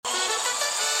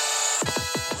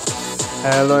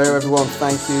Hello, everyone.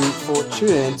 Thank you for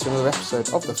tuning in to another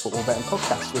episode of the Football Betting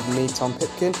Podcast with me, Tom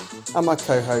Pipkin, and my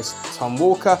co-host, Tom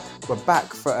Walker. We're back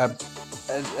for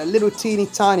a little teeny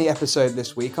tiny episode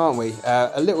this week, aren't we?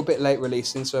 A little bit late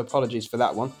releasing, so apologies for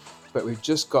that one. But we've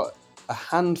just got a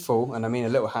handful, and I mean a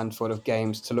little handful of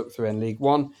games to look through in League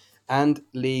One and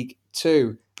League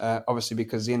Two. Obviously,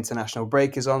 because the international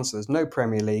break is on, so there's no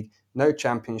Premier League, no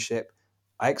Championship.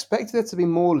 I expected there to be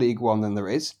more League One than there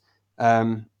is.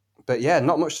 But yeah,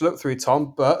 not much to look through,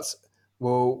 Tom. But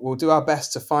we'll do our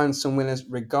best to find some winners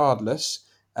regardless.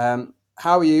 How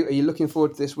are you? Are you looking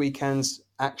forward to this weekend's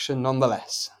action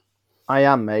nonetheless? I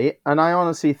am, mate, and I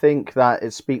honestly think that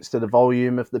it speaks to the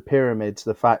volume of the pyramids,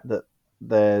 the fact that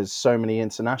there's so many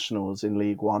internationals in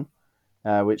League One,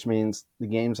 which means the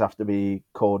games have to be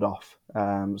called off.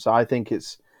 So I think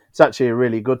it's actually a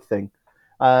really good thing.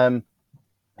 Um,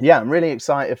 yeah, I'm really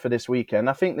excited for this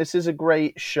weekend. I think this is a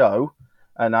great show,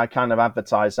 and I kind of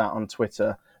advertise that on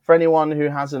Twitter. For anyone who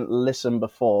hasn't listened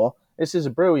before, this is a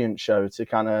brilliant show to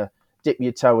kind of dip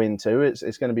your toe into.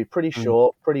 It's going to be pretty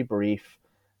short, pretty brief,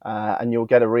 and you'll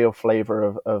get a real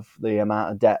flavour of the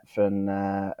amount of depth and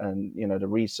the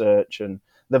research and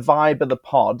the vibe of the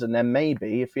pod. And then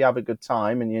maybe if you have a good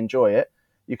time and you enjoy it,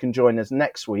 you can join us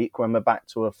next week when we're back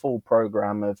to a full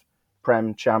programme of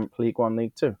Prem, Champ, League One,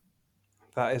 League Two.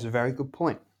 That is a very good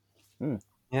point. Hmm.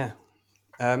 Yeah.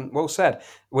 Well said.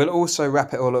 We'll also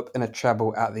wrap it all up in a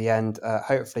treble at the end.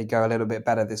 Hopefully, go a little bit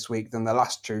better this week than the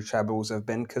last two trebles have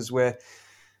been, because we're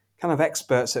kind of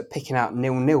experts at picking out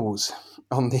nil-nils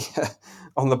on the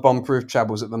on the bomb-proof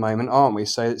trebles at the moment, aren't we?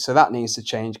 So that needs to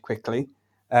change quickly.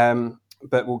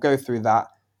 But we'll go through that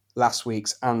last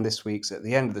week's and this week's at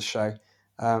the end of the show.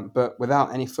 But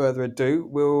without any further ado,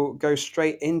 we'll go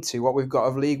straight into what we've got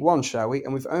of League One, shall we?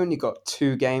 And we've only got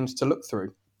two games to look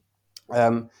through.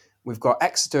 We've got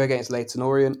Exeter against Leyton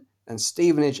Orient and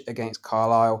Stevenage against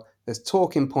Carlisle. There's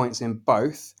talking points in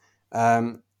both.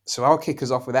 So I'll kick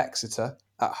us off with Exeter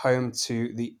at home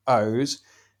to the O's.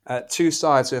 Two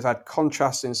sides who have had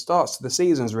contrasting starts to the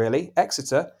seasons, really.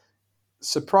 Exeter,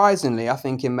 surprisingly, I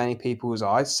think in many people's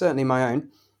eyes, certainly my own,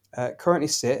 currently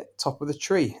sit top of the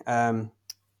tree.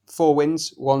 4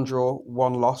 wins, 1 draw,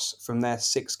 1 loss from their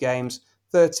 6 games,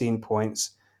 13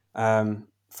 points.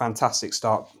 Fantastic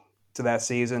start to their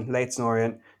season. Leyton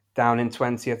Orient down in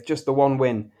 20th, just the 1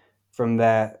 win from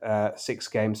their 6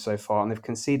 games so far, and they've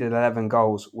conceded 11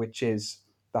 goals, which is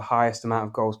the highest amount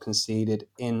of goals conceded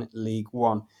in League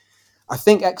One. I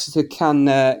think Exeter can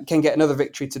get another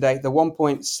victory today. The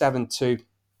 1.72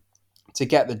 to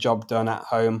get the job done at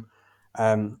home.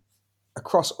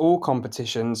 Across all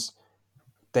competitions,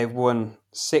 they've won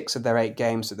 6 of their 8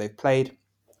 games that they've played.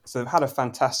 So they've had a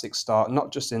fantastic start,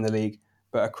 not just in the league,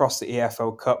 but across the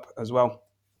EFL Cup as well.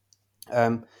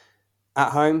 At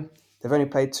home, they've only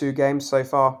played 2 games so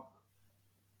far.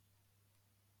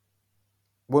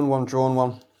 Won 1, drawn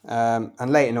 1.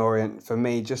 And Leyton Orient, for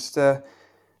me, just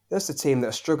that's the team that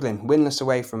are struggling. Winless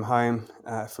away from home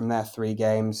from their 3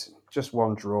 games, just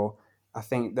 1 draw. I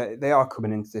think that they are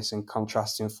coming into this in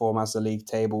contrasting form, as the league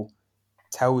table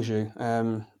tells you.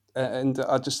 And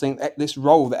I just think this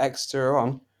role that Exeter are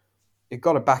on, you've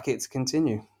got to back it to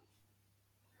continue.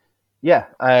 Yeah,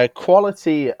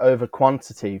 quality over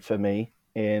quantity for me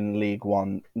in League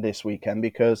One this weekend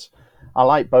because I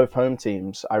like both home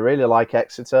teams. I really like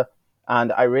Exeter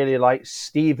and I really like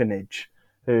Stevenage,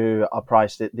 who are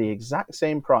priced at the exact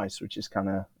same price, which is kind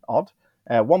of odd.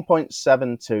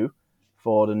 1.72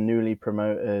 for the newly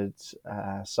promoted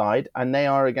side, and they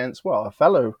are against, well, a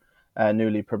fellow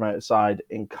newly promoted side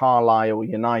in Carlisle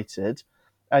United.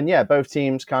 And yeah, both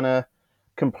teams kind of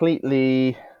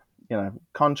completely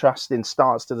contrasting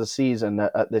starts to the season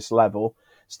at this level.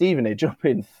 Stevenage up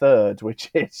in third, which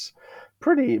is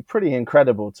pretty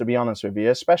incredible, to be honest with you,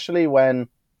 especially when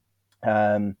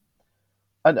a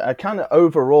kind of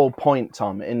overall point,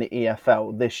 Tom, in the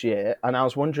EFL this year. And I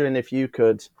was wondering if you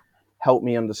could help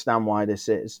me understand why this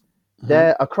is.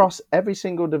 They're across every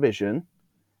single division,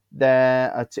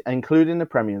 including the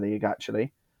Premier League,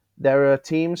 actually. There are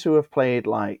teams who have played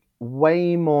like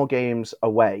way more games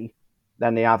away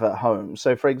than they have at home.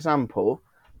 So, for example,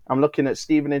 I'm looking at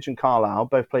Stevenage and Carlisle,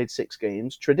 both played 6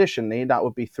 games. Traditionally, that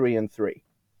would be 3 and 3,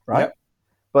 right? Yep.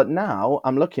 But now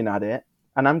I'm looking at it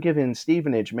and I'm giving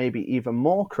Stevenage maybe even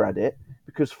more credit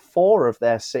because 4 of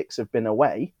their 6 have been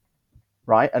away,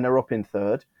 right? And they're up in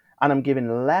third. And I'm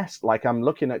giving less, like I'm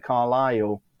looking at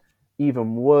Carlisle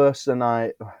even worse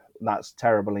than that's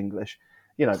terrible English.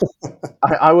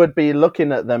 I would be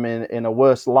looking at them in a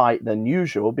worse light than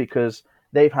usual because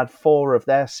they've had 4 of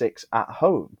their 6 at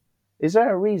home. Is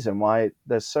there a reason why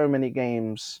there's so many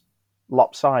games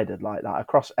lopsided like that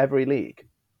across every league.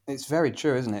 It's very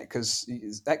true, isn't it? Because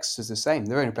Exeter's the same.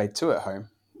 They've only played two at home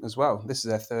as well. This is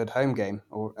their third home game.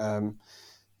 Or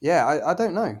yeah, I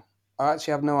don't know. I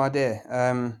actually have no idea.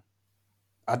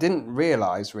 I didn't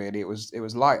realise really it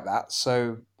was like that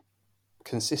so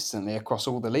consistently across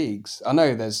all the leagues. I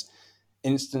know there's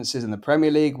instances in the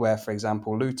Premier League where, for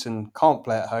example, Luton can't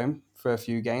play at home for a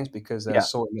few games because they're Yeah,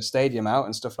 sorting the stadium out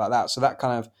and stuff like that. So that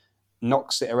kind of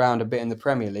knocks it around a bit in the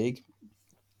Premier League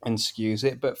and skews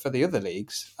it. But for the other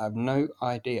leagues, I have no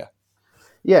idea.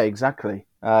 yeah, exactly.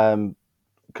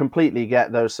 Completely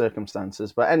get those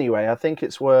circumstances. But anyway, I think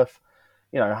it's worth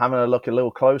having a look a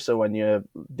little closer when you're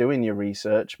doing your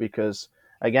research because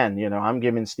again, I'm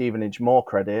giving Stevenage more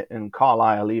credit and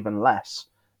Carlisle even less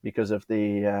because of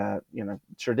the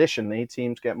traditionally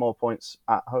teams get more points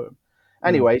at home. Mm.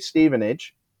 Anyway,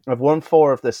 Stevenage have won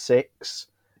 4 of the 6.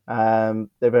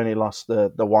 They've only lost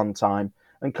the one time,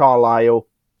 and Carlisle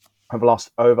have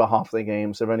lost over half their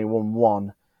games. They've only won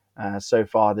one so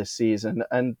far this season.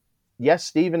 And yes,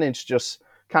 Stevenage just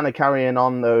kind of carrying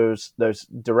on those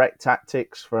direct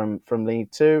tactics from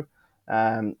League Two.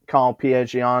 Carl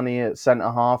Piergiani at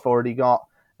centre half already got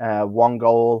 1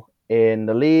 goal in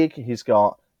the league. He's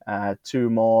got 2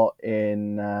 more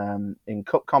in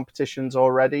cup competitions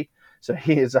already. So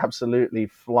he is absolutely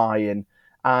flying.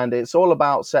 And it's all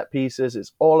about set pieces.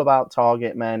 It's all about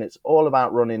target men. It's all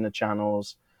about running the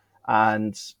channels,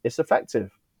 and it's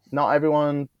effective. Not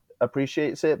everyone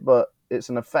appreciates it, but it's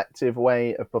an effective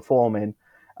way of performing.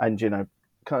 And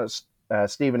kind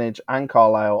of Stevenage and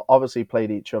Carlisle obviously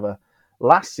played each other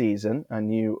last season,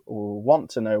 and you will want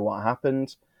to know what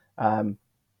happened. Um,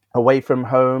 Away from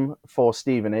home for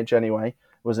Stevenage, anyway,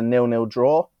 was a 0-0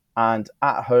 draw, and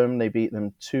at home they beat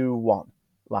them 2-1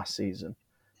 last season.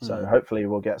 So Mm. hopefully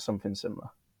we'll get something similar.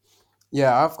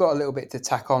 Yeah, I've got a little bit to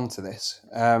tack on to this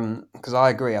because I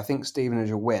agree. I think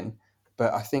Stevenage will win,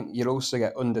 but I think you'll also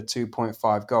get under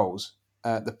 2.5 goals.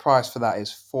 The price for that is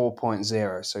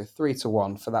 4.0, so 3 to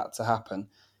 1 for that to happen.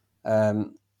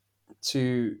 Um,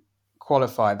 to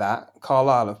qualify that,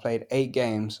 Carlisle have played 8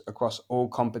 games across all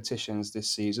competitions this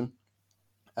season.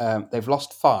 They've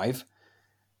lost five.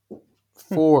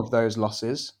 Four of those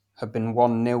losses have been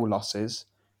 1-0 losses.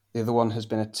 The other one has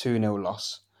been a 2-0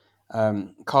 loss.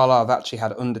 Carlisle have actually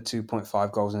had under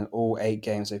 2.5 goals in all 8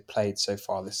 games they've played so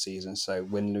far this season, so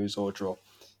win, lose, or draw.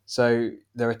 So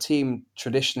they're a team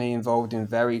traditionally involved in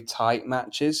very tight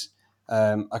matches.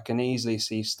 I can easily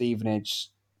see Stevenage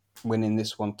winning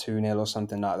this one 2-0 or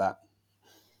something like that.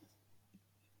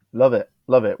 Love it,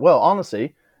 love it. Well,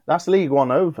 honestly, that's League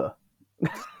One over.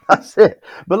 That's it.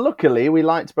 But luckily, we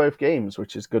liked both games,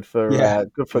 which is Yeah,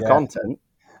 good for yeah. content.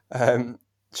 Um,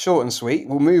 Short and sweet.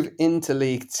 We'll move into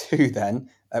League Two then.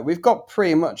 We've got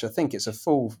pretty much, I think it's a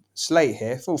full slate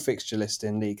here, full fixture list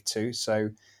in League Two. So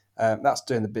that's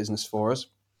doing the business for us.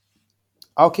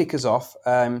 I'll kick us off.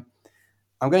 I'm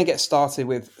going to get started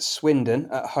with Swindon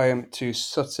at home to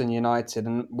Sutton United.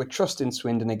 And we're trusting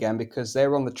Swindon again because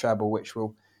they're on the treble, which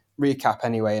we'll recap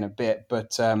anyway in a bit.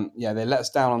 But yeah, they let us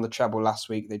down on the treble last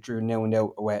week. They drew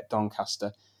 0-0 away at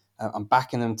Doncaster. I'm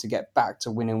backing them to get back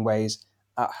to winning ways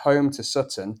at home to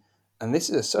Sutton. And this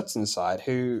is a Sutton side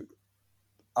who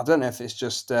I don't know if it's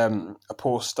just a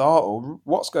poor start or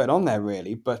what's going on there,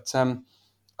 really. But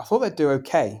I thought they'd do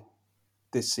okay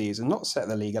this season. Not set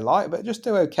the league alight, but just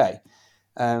do okay.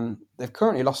 They've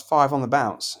currently lost 5 on the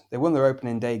bounce. They won their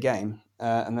opening day game,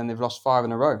 and then they've lost 5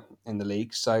 in a row in the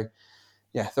league. So,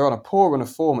 yeah, they're on a poor run of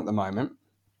form at the moment,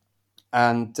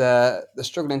 and they're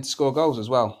struggling to score goals as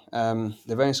well.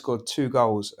 They've only scored 2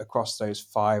 goals across those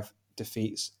 5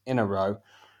 defeats in a row.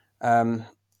 Um,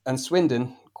 and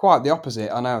Swindon, quite the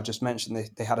opposite. I know I've just mentioned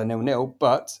they had a 0-0,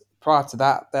 but prior to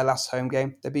that, their last home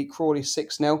game, they beat Crawley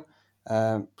 6-0.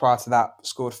 Prior to that,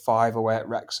 scored 5 away at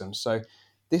Wrexham. So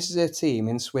this is a team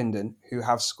in Swindon who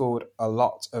have scored a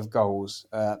lot of goals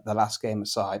the last game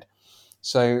aside.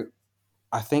 So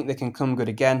I think they can come good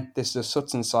again. This is a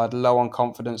Sutton side low on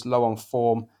confidence, low on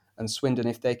form. And Swindon,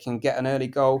 if they can get an early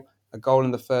goal, a goal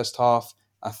in the first half,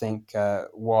 I think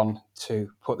 1-2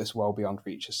 put this well beyond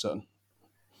reach of Sutton.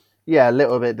 Yeah, a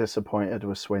little bit disappointed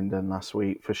with Swindon last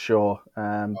week for sure.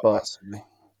 But Massively.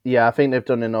 yeah, I think they've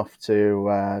done enough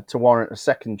to warrant a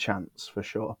second chance for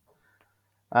sure.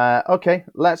 Okay,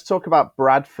 let's talk about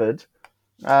Bradford.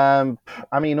 I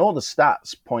mean, all the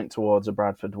stats point towards a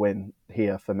Bradford win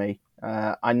here for me.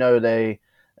 I know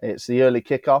it's the early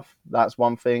kickoff. That's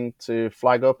one thing to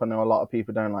flag up. I know a lot of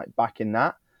people don't like backing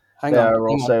that. Hang There on, are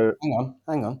hang on, also, hang on,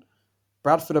 hang on.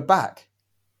 Bradford are back.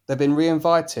 They've been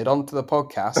reinvited onto the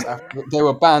podcast after they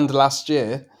were banned last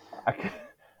year. I,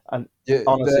 And Yeah,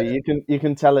 honestly, you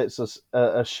can tell it's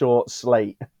a short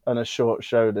slate and a short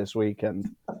show this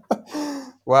weekend.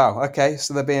 wow. Okay,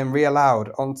 so they're being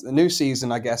reallowed on the new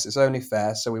season. I guess it's only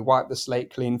fair. So we wipe the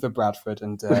slate clean for Bradford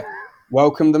and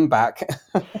welcome them back.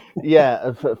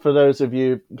 Yeah, for those of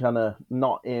you kind of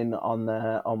not in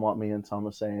on what me and Tom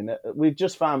are saying, we've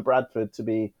just found Bradford to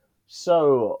be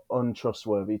so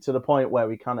untrustworthy to the point where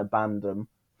we kind of banned them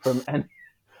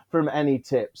from any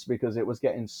tips because it was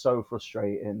getting so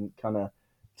frustrating, kind of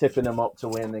tipping them up to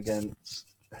win against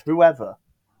whoever,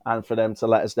 and for them to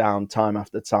let us down time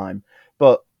after time.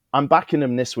 But I'm backing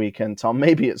them this weekend, Tom.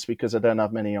 Maybe it's because I don't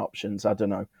have many options. I don't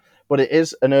know. But it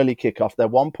is an early kickoff. They're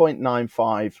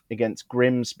 1.95 against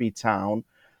Grimsby Town.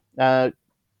 Uh,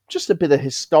 just a bit of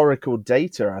historical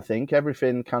data, I think.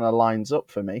 Everything kind of lines up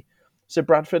for me. So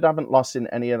Bradford haven't lost in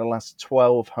any of the last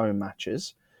 12 home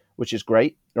matches, which is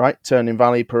great, right? Turning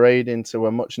Valley Parade into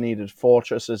a much needed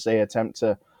fortress as they attempt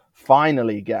to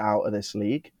finally get out of this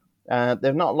league.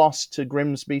 They've not lost to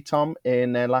Grimsby, Tom,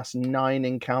 in their last 9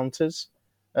 encounters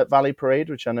at Valley Parade,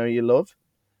 which I know you love.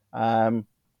 Um,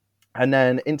 and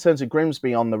then in terms of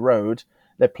Grimsby on the road,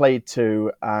 they played 2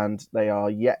 and they are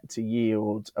yet to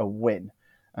yield a win.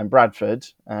 And Bradford,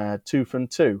 2 from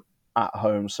 2 at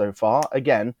home so far.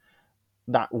 Again,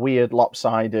 that weird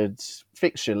lopsided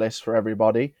fixture list for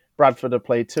everybody. Bradford have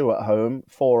played 2 at home,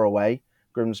 4 away.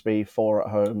 Grimsby 4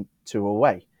 at home, 2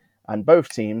 away. And both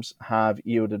teams have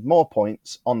yielded more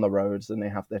points on the roads than they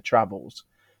have their travels.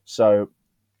 So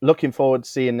looking forward to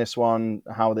seeing this one,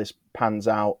 how this pans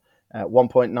out.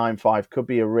 1.95 could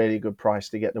be a really good price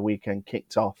to get the weekend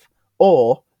kicked off.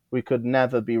 Or we could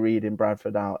never be reading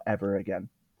Bradford out ever again.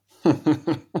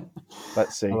 I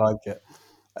Let's see. like it.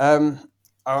 Um,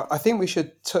 I think we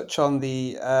should touch on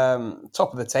the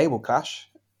top of the table clash.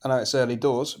 I know it's early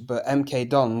doors, but MK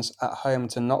Dons at home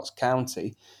to Notts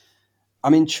County.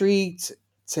 I'm intrigued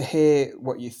to hear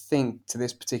what you think to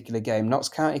this particular game. Notts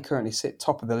County currently sit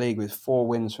top of the league with 4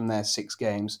 wins from their 6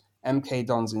 games. MK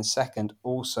Dons in second,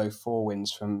 also 4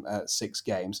 wins from 6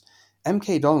 games.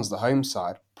 MK Dons, the home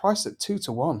side, priced at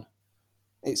 2-1.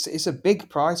 It's a big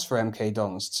price for MK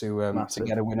Dons to get Massive.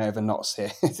 a win over Notts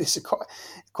here. It's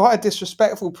quite a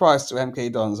disrespectful price to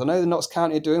MK Dons. I know the Notts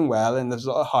County are doing well and there's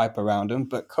a lot of hype around them,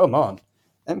 but come on,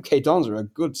 MK Dons are a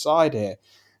good side here.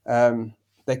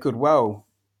 They could well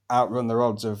outrun the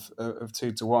odds of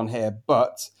 2-1 here.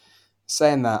 But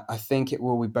saying that, I think it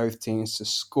will be both teams to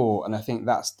score, and I think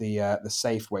that's the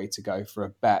safe way to go for a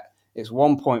bet. It's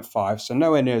 1.5, so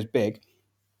nowhere near as big,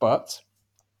 but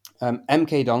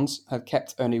MK Dons have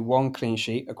kept only 1 clean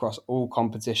sheet across all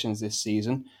competitions this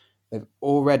season. They've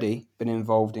already been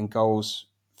involved in games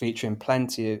featuring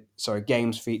plenty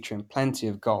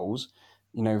of goals.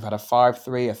 You know, we've had a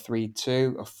 5-3, a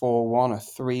 3-2, a 4-1,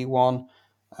 a 3-1,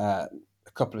 a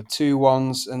couple of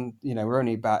 2-1s, and we're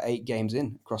only about 8 games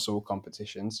in across all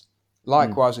competitions. Mm.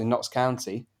 Likewise in Notts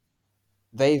County,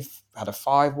 they've had a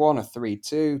 5-1, a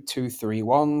 3-2, two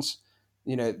 3-1s.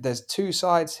 There's two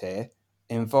sides here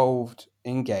involved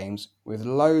in games with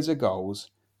loads of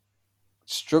goals,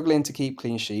 struggling to keep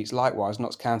clean sheets. Likewise,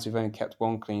 Notts County have only kept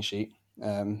 1 clean sheet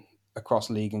across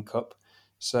league and cup.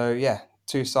 So, yeah,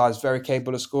 two sides very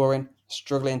capable of scoring,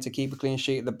 struggling to keep a clean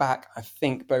sheet at the back. I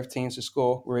think both teams to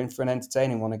score. We're in for an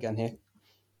entertaining one again here.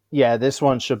 Yeah, this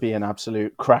one should be an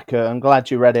absolute cracker. I'm glad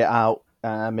you read it out.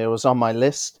 It was on my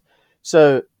list.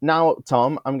 So now,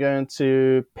 Tom, I'm going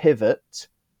to pivot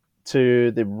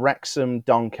to the Wrexham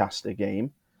Doncaster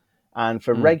game. And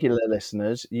for Mm. regular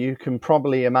listeners, you can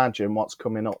probably imagine what's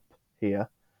coming up here.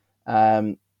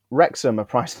 Um, Wrexham are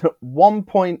priced at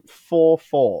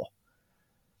 1.44.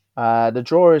 The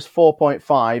draw is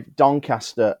 4.5.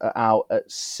 Doncaster are out at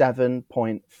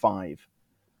 7.5.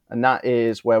 And that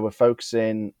is where we're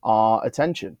focusing our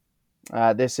attention.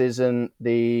 This isn't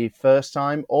the first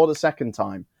time or the second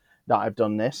time that I've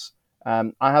done this.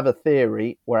 I have a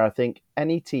theory where I think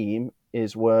any team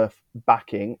is worth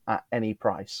backing at any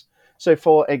price. So,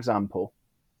 for example,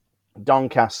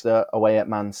 Doncaster away at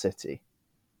Man City,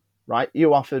 right?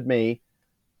 You offered me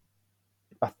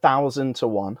 1,000 to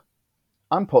 1.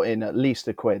 I'm putting at least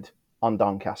a quid on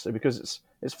Doncaster because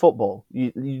it's football.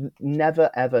 You never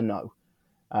ever know.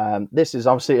 This is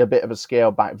obviously a bit of a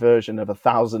scaled back version of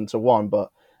 1,000 to 1,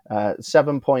 but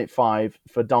 7.5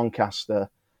 for Doncaster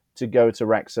to go to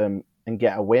Wrexham and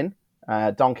get a win.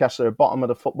 Doncaster are bottom of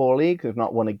the Football League. They've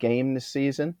not won a game this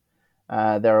season.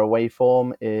 Their away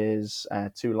form is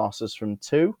 2 losses from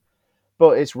 2.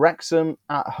 But it's Wrexham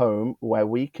at home where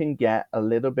we can get a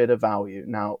little bit of value.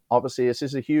 Now, obviously, this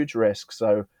is a huge risk,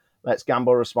 so let's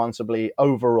gamble responsibly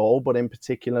overall, but in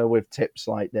particular with tips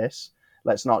like this.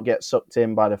 let's not get sucked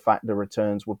in by the fact the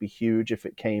returns would be huge if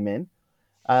it came in.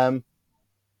 Um,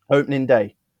 Opening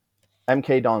day,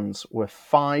 MK Dons were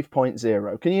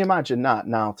 5.0. Can you imagine that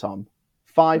now, Tom?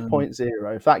 Mm.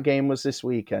 5.0. If that game was this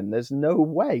weekend, there's no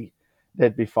way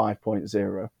they'd be 5.0.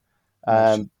 No shit.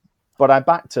 Um, but I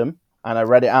backed them and I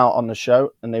read it out on the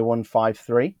show and they won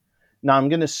 5-3. Now I'm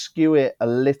going to skew it a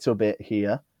little bit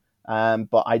here,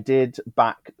 but I did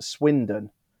back Swindon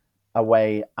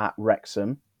away at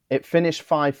Wrexham. It finished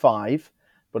 5-5,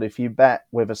 but if you bet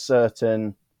with a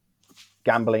certain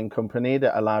gambling company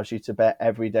that allows you to bet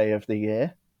every day of the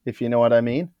year, if you know what I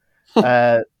mean.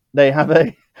 Uh, they have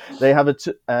a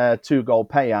two goal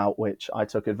payout, which I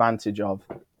took advantage of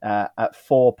at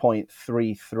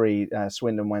 4.33.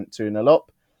 Swindon went 2-0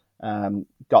 up,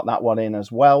 got that one in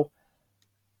as well.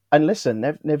 And listen,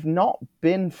 they've not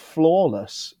been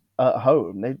flawless at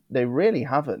home. They really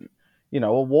haven't. You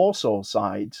know, a Warsaw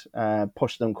side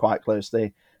pushed them quite close.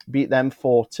 They beat them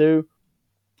 4-2.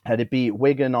 They beat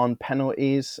Wigan on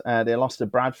penalties. They lost to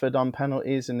Bradford on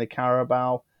penalties in the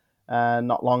Carabao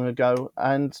not long ago.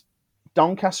 And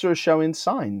Doncaster are showing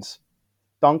signs.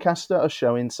 Doncaster are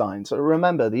showing signs. So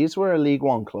remember, these were a League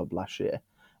One club last year.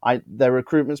 Their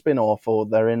recruitment's been awful.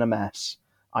 They're in a mess.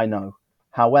 I know.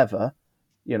 However,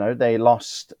 you know, they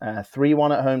lost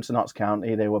 3-1 at home to Notts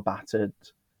County. They were battered.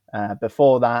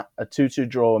 Before that, a 2-2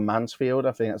 draw in Mansfield.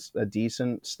 I think that's a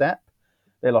decent step.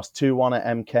 They lost 2-1 at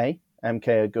MK. MK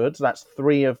are good. So that's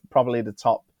three of probably the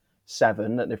top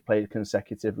seven that they've played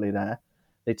consecutively there.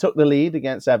 They took the lead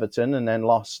against Everton and then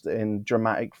lost in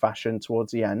dramatic fashion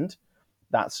towards the end.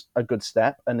 That's a good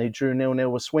step. And they drew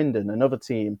 0-0 with Swindon, another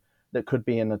team that could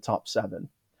be in the top seven.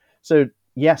 So,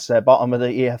 yes, they're bottom of the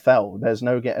EFL. There's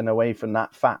no getting away from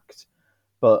that fact.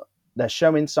 But they're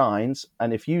showing signs.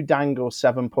 And if you dangle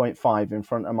 7.5 in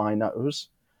front of my nose,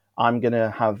 I'm going to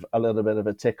have a little bit of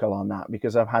a tickle on that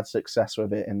because I've had success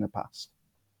with it in the past.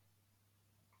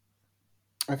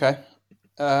 Okay.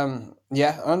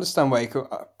 Yeah, I understand where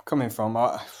you're coming from.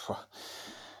 I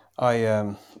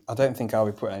don't think I'll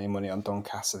be putting any money on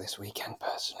Doncaster this weekend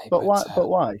personally, But why? but But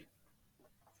why?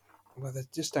 well, they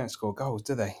just don't score goals,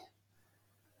 do they?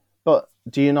 But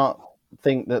do you not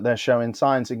think that they're showing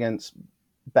signs against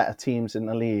better teams in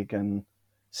the league? And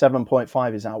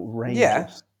 7.5 is Yeah,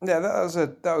 outrageous. yeah,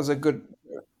 that was a good.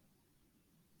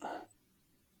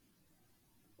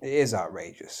 It is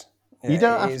outrageous. You Yeah,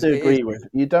 don't have to It is. agree with.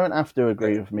 You don't have to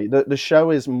agree with me. The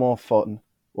show is more fun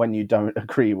when you don't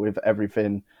agree with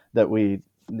everything that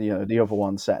the other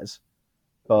one says.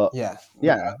 But Yeah,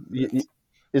 yeah, no,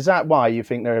 is that why you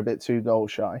think they're a bit too goal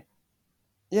shy?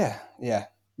 yeah, yeah,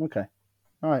 Okay,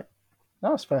 all right,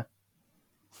 that's fair.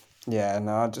 yeah.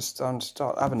 No, I'm just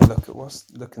having a look at what's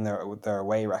looking there with their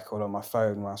away record on my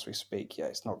phone whilst we speak. Yeah,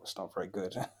 it's not very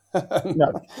good.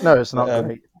 No, no, it's but not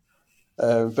great.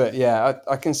 but yeah,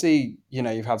 I can see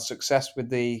you've had success with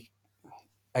the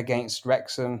against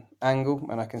Wrexham angle,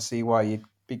 and I can see why you'd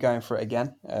be going for it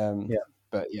again. Yeah,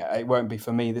 But yeah, it won't be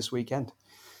for me this weekend.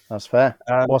 that's fair.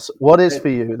 Um, What is it, for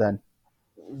you then?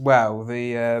 well,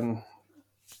 the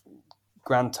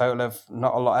grand total of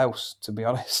not a lot else, to be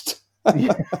honest.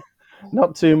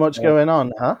 Not too much Uh, going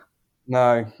on, huh?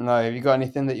 no, no. Have you got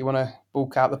anything that you want to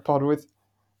bulk out the pod with?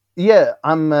 Yeah,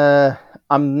 I'm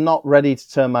not ready to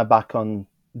turn my back on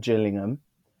Gillingham.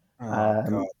 Oh God,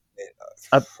 Um,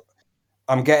 I,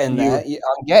 I'm getting there. you Yeah,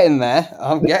 I'm getting there.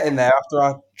 I'm getting there. After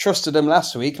I trusted them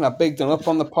last week and I bigged them up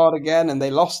on the pod again, and they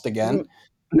lost again.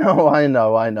 no, I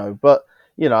know, but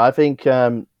I think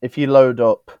if you load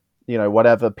up,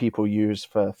 whatever people use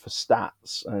for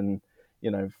stats and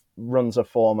runs of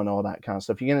form and all that kind of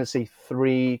stuff, you're going to see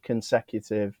three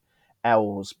consecutive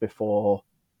L's before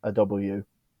a W.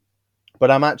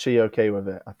 But I'm actually okay with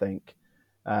it. I think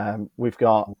we've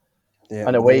got Yeah,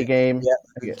 an away game.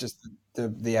 just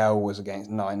the L was against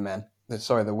 9 men.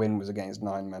 The win was against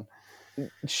 9 men.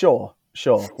 Sure,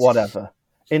 whatever.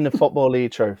 In the Football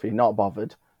League Trophy, not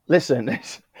bothered. Listen,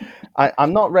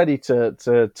 I'm not ready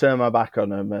to turn my back on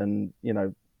them and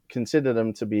consider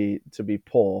them to be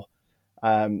poor.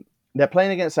 They're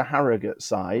playing against a Harrogate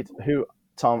side who,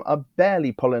 Tom, are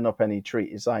barely pulling up any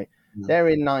trees. Like Mm. they're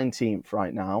in 19th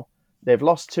right now. They've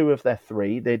lost two of their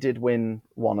three. They did win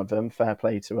one of them. Fair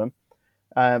play to them.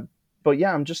 Uh, but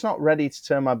yeah, I'm just not ready to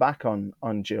turn my back on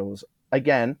Gills.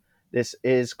 Again, this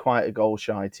is quite a goal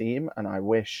shy team, and I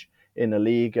wish in the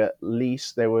league at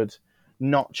least they would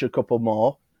notch a couple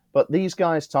more. But these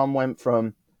guys, Tom, went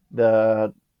from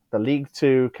the League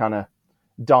Two kind of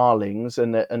darlings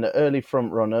and the early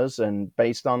front runners, and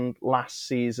based on last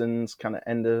season's kind of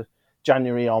end of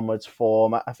January onwards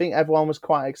form, I think everyone was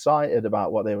quite excited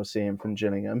about what they were seeing from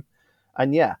Gillingham.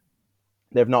 And yeah,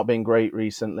 They've not been great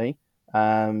recently.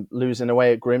 Losing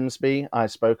away at Grimsby, I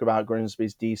spoke about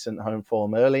Grimsby's decent home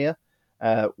form earlier.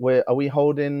 Are we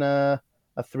holding a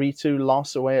 3-2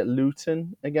 loss away at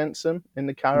Luton against them in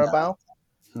the No, Carabao?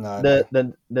 no, The no.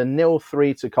 the the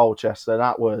 0-3 to Colchester,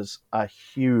 that was a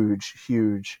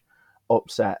huge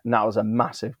upset, and that was a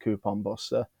massive coupon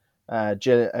buster.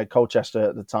 Colchester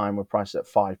at the time were priced at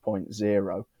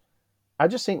 5.0. I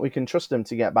just think we can trust them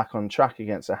to get back on track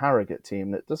against a Harrogate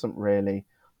team that doesn't really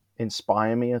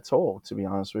inspire me at all, to be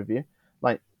honest with you.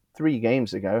 Like 3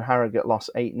 games ago, Harrogate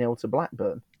lost 8-0 to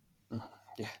Blackburn,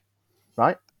 Yeah,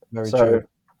 right? very So true.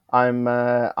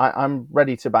 I'm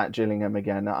ready to back Gillingham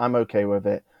again. I'm okay with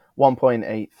it.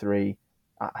 1.83.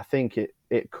 I think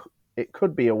it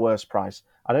could be a worse price.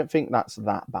 I don't think that's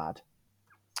that bad.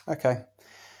 Okay.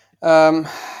 Um,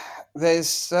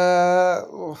 there's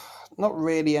not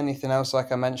really anything else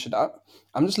like I mentioned.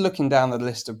 I'm just looking down the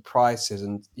list of prices,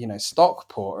 and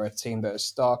Stockport are a team that has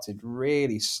started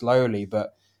really slowly,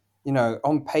 but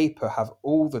on paper have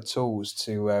all the tools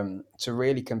to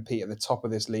really compete at the top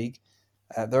of this league.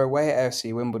 They're away at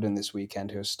AFC Wimbledon this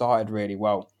weekend, who have started really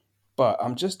well, but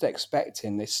I'm just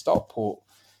expecting this Stockport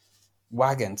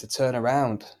wagon to turn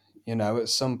around, at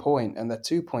some point, and they're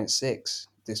 2.6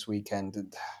 this weekend.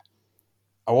 And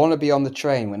I want to be on the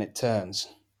train when it turns.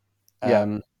 Yeah,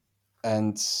 Um,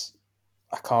 and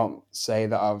I can't say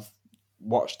that I've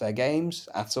watched their games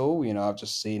at all. I've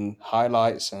just seen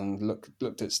highlights and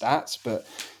looked at stats, but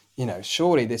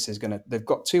surely this is gonna. They've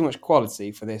got too much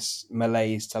quality for this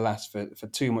malaise to last for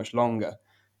too much longer.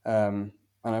 And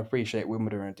I appreciate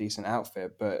Wimbledon are a decent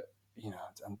outfit, but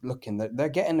I'm looking that they're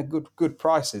getting a good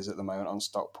prices at the moment on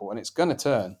Stockport, and it's gonna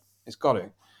turn. It's got to.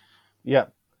 yeah.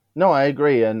 No, I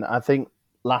agree, and I think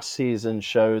last season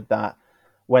showed that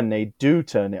when they do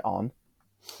turn it on,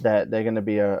 they're going to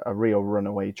be a real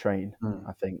runaway train. Mm.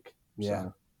 I think Yeah,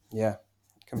 so. yeah, Yeah.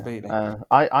 completely.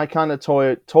 I kind of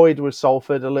toyed with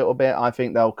Salford a little bit. I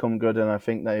think they'll come good, and I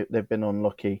think they've been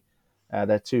unlucky.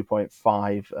 They're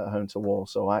 2.5 at home to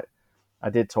Warsaw. I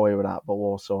did toy with that, but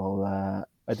Warsaw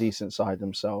a decent side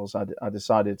themselves. I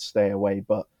decided to stay away,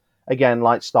 but again,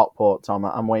 like Stockport, Tom,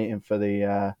 I'm waiting for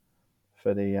the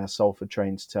Salford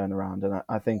train to turn around, and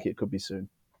I think it could be soon.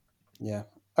 Yeah.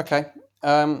 Okay.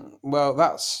 Well,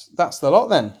 that's the lot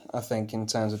then. I think in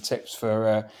terms of tips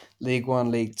for League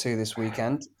One, League Two this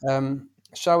weekend.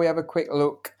 Shall we have a quick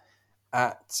look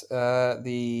at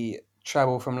the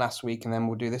treble from last week, and then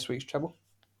we'll do this week's treble?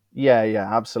 Yeah,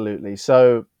 yeah, absolutely.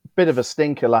 So, bit of a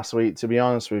stinker last week, to be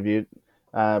honest with you.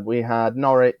 We had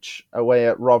Norwich away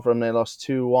at Rotherham, they lost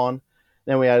 2-1.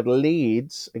 Then we had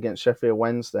Leeds against Sheffield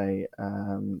Wednesday,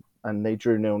 and they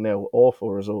drew 0-0.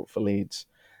 Awful result for Leeds.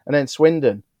 And then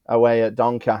Swindon away at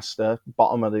Doncaster,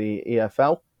 bottom of the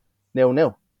EFL,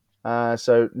 0-0.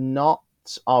 So, not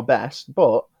our best,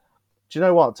 but do you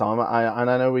know what, Tom? And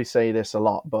I know we say this a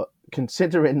lot, but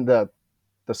considering the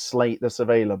slate that's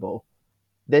available,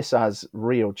 this has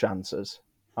real chances,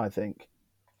 I think.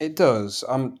 It does.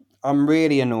 I'm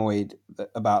really annoyed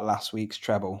about last week's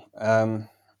treble.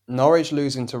 Norwich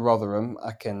losing to Rotherham,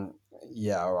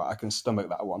 yeah, all right, I can stomach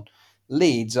that one.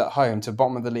 Leeds at home to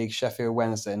bottom of the league Sheffield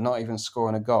Wednesday, not even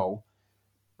scoring a goal,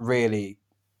 really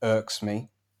irks me.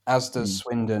 As does Mm.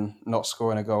 Swindon not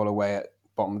scoring a goal away at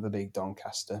bottom of the league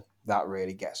Doncaster. That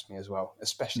really gets me as well,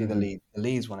 especially Mm-hmm. The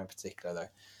Leeds one in particular, though.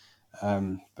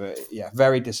 But yeah,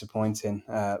 very disappointing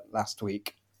last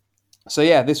week. So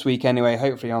yeah, this week anyway,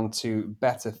 hopefully on to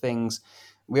better things.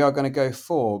 We are going to go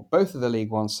for both of the League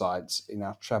One sides in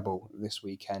our treble this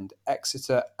weekend,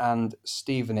 Exeter and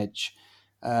Stevenage.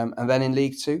 And then in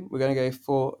League Two, we're going to go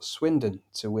for Swindon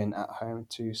to win at home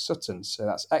to Sutton. So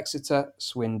that's Exeter,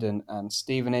 Swindon, and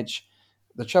Stevenage.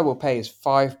 The treble pay is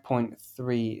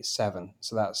 5.37.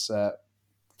 So that's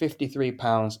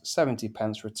 £53, 70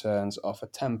 pence returns off a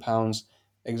 £10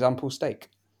 example stake.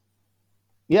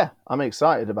 Yeah, I'm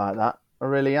excited about that. I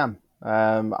really am.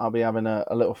 I'll be having a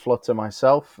little flutter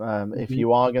myself. If Mhm.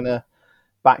 you are going to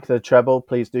back the treble,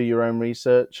 please do your own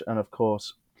research. And of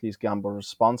course, please gamble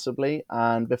responsibly.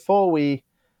 And before we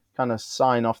kind of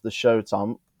sign off the show,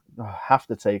 Tom, I have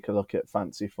to take a look at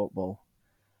fancy football,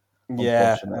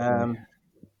 Yeah, unfortunately.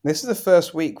 this is the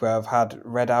first week where I've had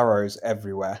red arrows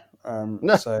everywhere.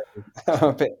 So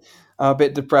I'm a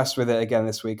bit depressed with it again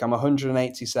this week. I'm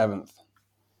 187th.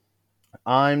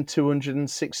 I'm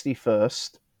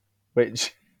 261st,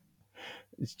 which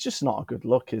is just not a good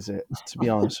look, is it? To be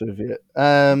honest with you.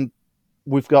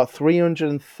 We've got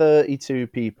 332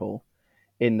 people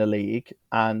in the league,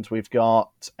 and we've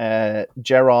got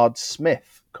Gerard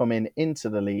Smith coming into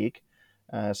the league.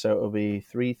 So it'll be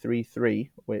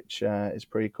 333, which is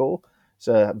pretty cool. It's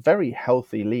a very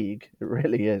healthy league. It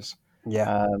really is.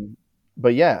 Yeah.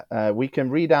 But yeah, we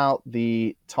can read out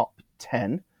the top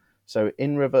 10. So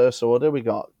in reverse order, we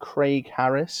got Craig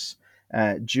Harris,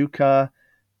 Juka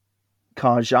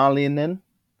Karjalinen,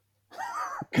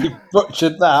 You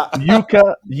butchered that.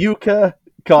 Yuka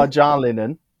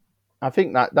Karjalinen. I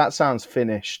think that sounds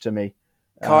Finnish to me.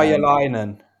 Um,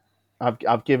 Karjalainen.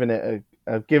 I've given it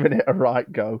a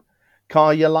right go.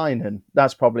 Karjalainen.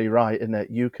 That's probably right, isn't it?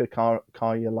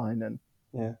 Karjalainen.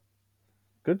 Yeah.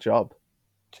 Good job.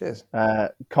 Cheers.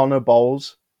 Connor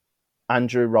Bowles,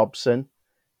 Andrew Robson.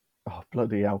 Oh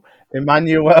bloody hell!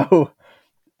 Emmanuel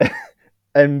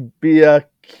Mbia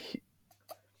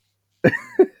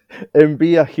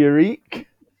Mbia Hirik,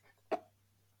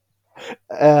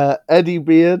 Eddie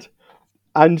Beard,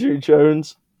 Andrew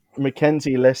Jones,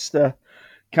 Mackenzie Lister,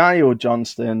 Kyle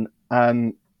Johnston,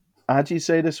 and how do you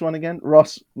say this one again?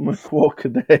 Ross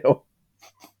McWalkerdale.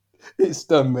 It's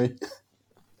done me.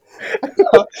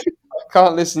 I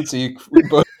can't listen to you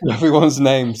butcher everyone's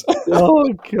names.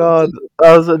 Oh God,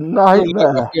 that was a I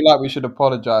nightmare. feel like we should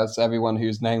apologise to everyone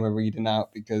whose name we're reading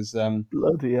out because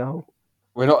Bloody hell.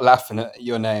 we're not laughing at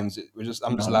your names. I'm just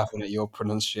No. laughing at your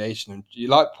pronunciation. And you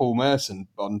like Paul Merson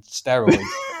on steroids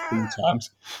sometimes.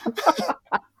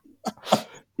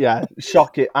 Yeah,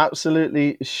 shocking.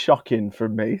 Absolutely shocking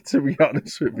from me, to be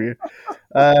honest with you.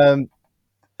 Um,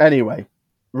 anyway,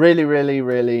 really, really,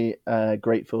 really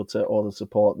grateful to all the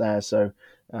support there. So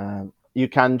you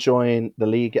can join the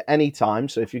league at any time.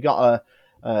 So if you've got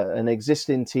an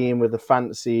existing team with the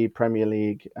Fantasy Premier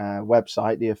League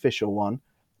website, the official one,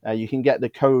 you can get the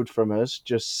code from us.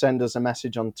 Just send us a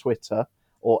message on Twitter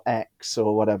or X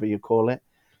or whatever you call it.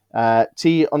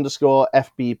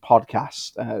 T_FB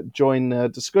podcast. Join the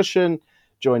discussion,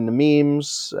 join the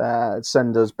memes,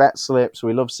 send us bet slips.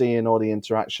 We love seeing all the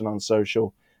interaction on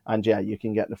social. And yeah, you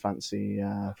can get the fancy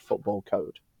football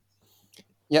code.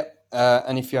 Yep.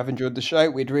 And if you have enjoyed the show,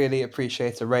 we'd really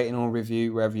appreciate a rating or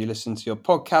review wherever you listen to your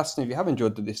podcast. And if you have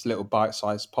enjoyed this little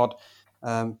bite-sized pod,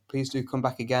 please do come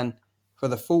back again for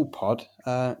the full pod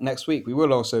next week. We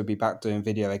will also be back doing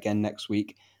video again next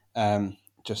week,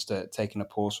 just taking a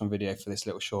pause from video for this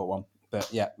little short one. But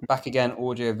yeah, back again,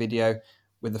 audio, video,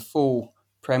 with the full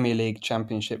Premier League,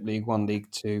 Championship, League One,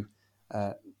 League Two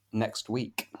next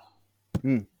week.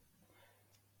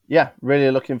 Yeah, really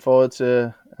looking forward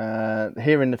to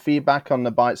hearing the feedback on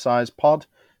the bite-sized pod.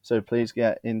 So please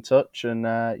get in touch. And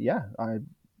yeah, I'm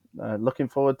looking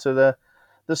forward to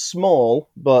the small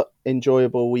but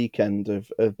enjoyable weekend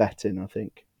of betting, I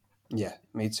think. Yeah,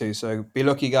 me too. So be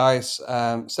lucky, guys.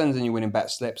 Send in your winning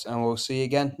bet slips, and we'll see you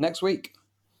again next week.